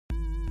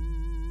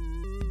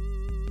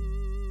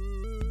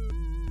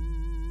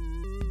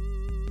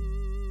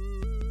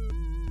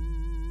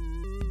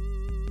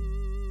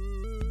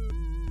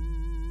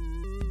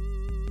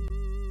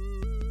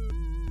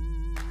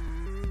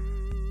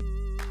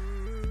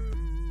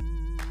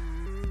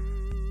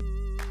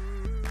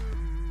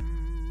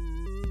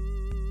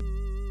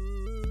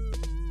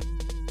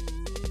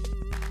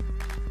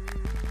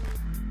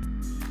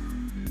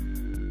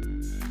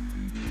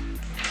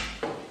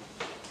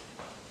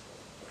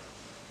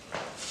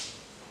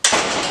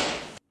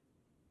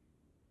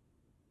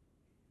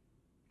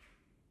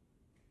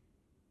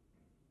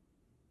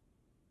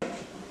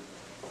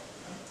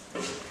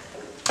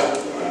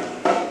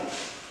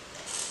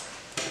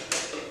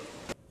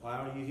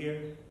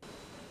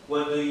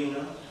What do you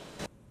know?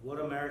 What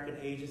American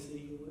agency are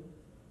you with?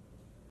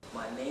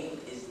 My name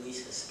is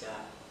Lisa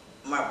Scott.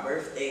 My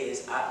birthday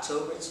is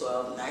October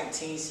 12,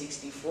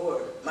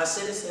 1964. My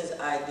citizen's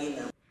ID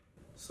number.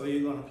 So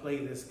you're going to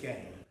play this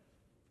game.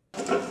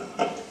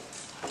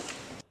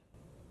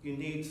 You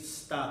need to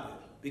stop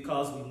it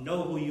because we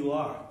know who you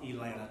are,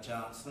 Elena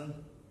Johnson.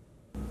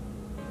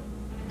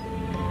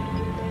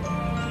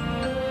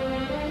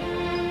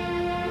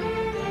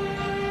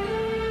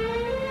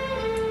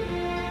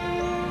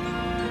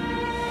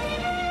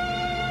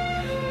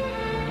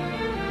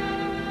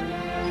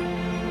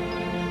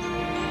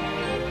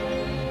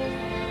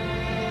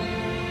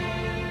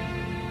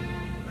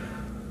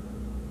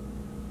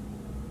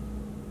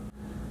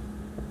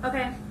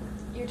 Okay,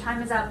 your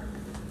time is up.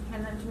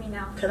 Hand them to me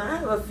now. Can I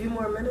have a few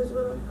more minutes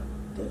with him?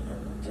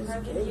 Damn, If I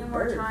give you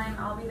more time,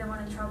 I'll be the one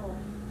in trouble.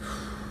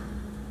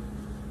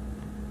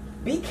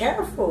 Be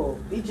careful.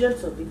 Be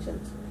gentle. Be gentle.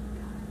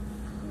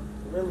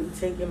 Really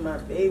taking my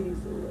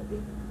babies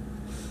away.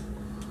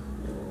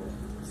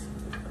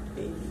 My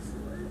babies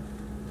away.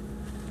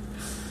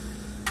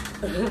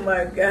 Oh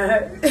my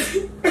God.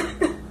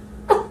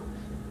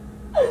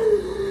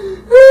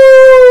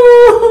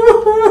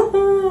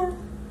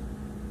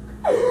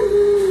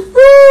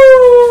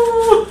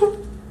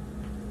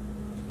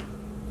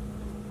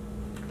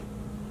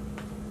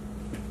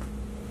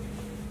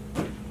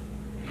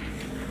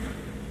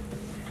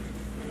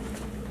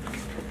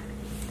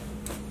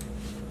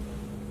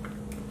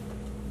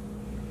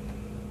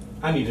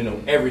 I need to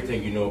know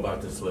everything you know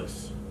about this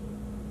list.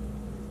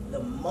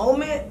 The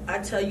moment I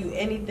tell you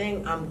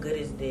anything, I'm good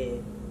as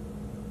dead.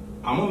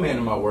 I'm a man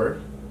of my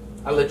word.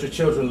 I let your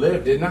children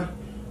live, didn't I?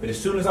 But as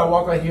soon as I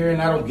walk out here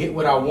and I don't get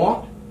what I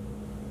want,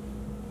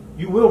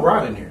 you will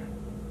rot in here.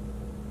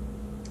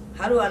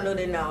 How do I know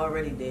they're not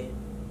already dead?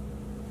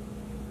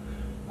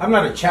 I'm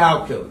not a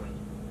child killer.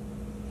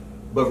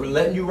 But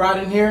letting you rot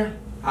in here,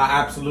 I'm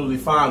absolutely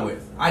fine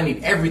with. I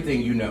need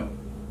everything you know.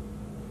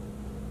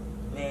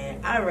 Man,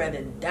 I'd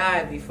rather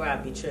die before I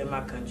betray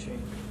my country.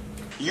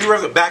 You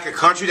rather back a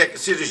country that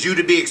considers you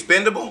to be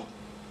expendable?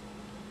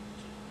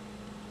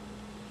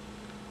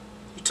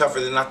 You're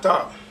tougher than I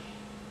thought.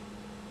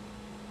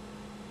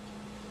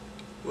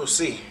 We'll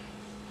see.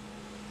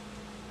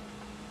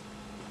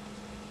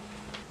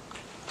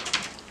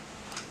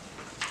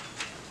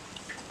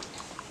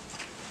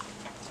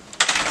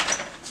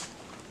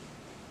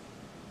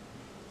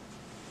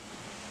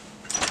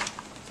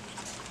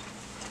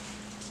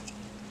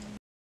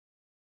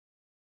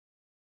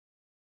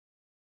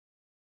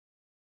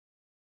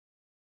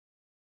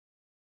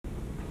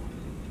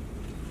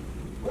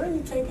 Where are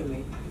you taking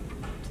me?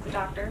 To the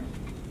doctor.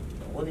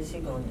 What is he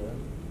gonna do?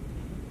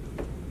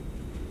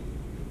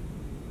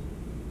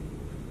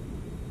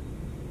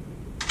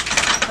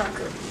 Look,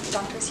 the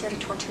doctor's here to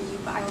torture you,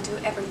 but I will do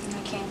everything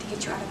I can to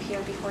get you out of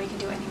here before you can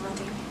do any real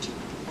damage.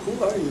 Who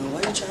are you? Why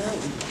are you trying to help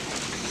me?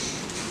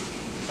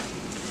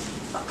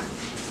 Look,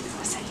 I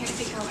was sent here to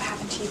figure out what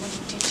happened to you when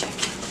you did check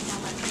in. Now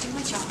let me do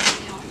my job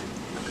and help.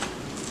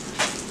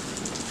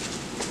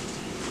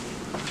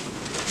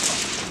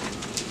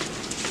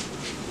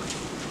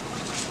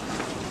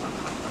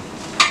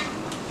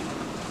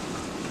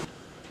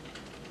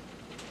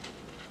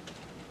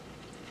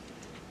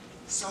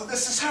 So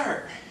this is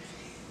her.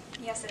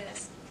 Yes, it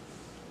is.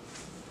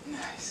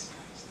 Nice.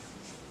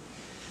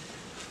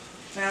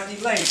 Now,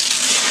 Elena,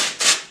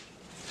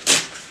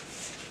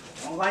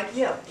 don't like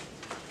yelling.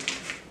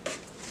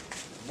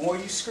 The more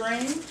you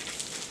scream,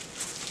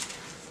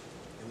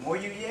 the more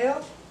you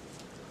yell,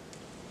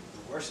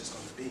 the worse it's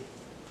going to be.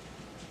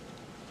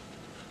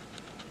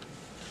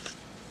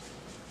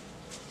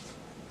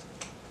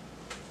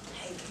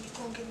 Hey, can you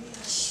go get me a...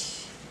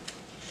 Shh.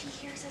 He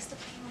hears us to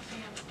play with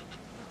him.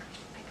 Look,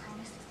 I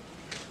promise this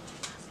thing will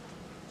last.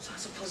 So I'm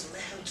supposed to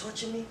let him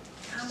torture me?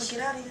 How am I gonna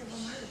get out of here if I'm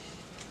hurt?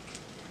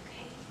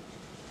 Okay?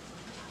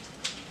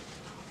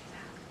 I'll be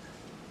back.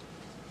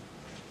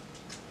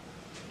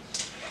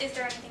 Is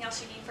there anything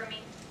else you need from me?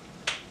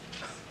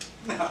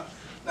 No.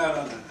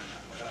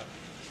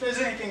 If there's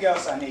anything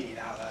else I need,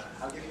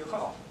 I'll give you a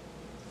call.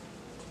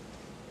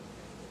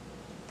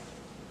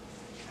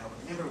 Now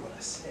remember what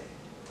I said.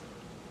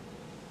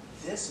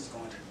 This is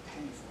going to be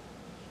painful.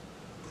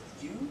 But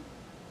you're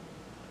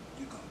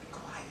going to be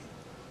quiet.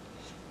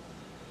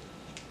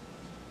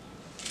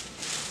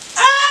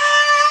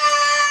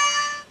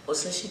 Well,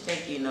 since you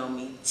think you know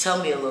me,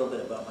 tell me a little bit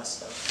about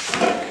myself.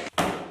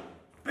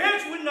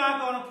 Bitch, we're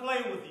not going to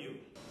play with you.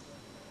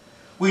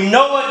 We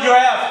know what you're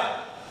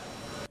after.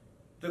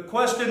 The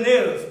question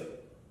is,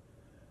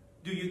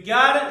 do you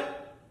got it?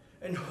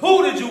 And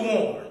who did you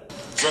warn?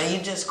 So you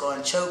just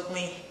gonna choke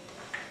me?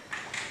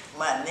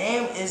 My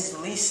name is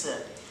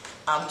Lisa.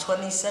 I'm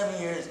 27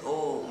 years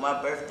old.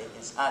 My birthday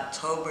is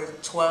October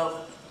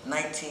 12th,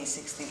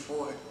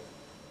 1964.